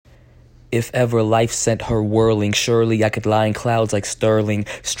If ever life sent her whirling, surely I could lie in clouds like Sterling.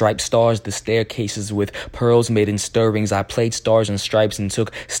 Striped stars, the staircases with pearls made in stirrings. I played stars and stripes and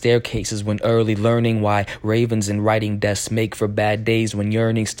took staircases when early, learning why ravens and writing desks make for bad days when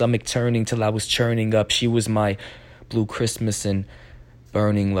yearning, stomach turning till I was churning up. She was my blue Christmas and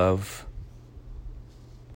burning love.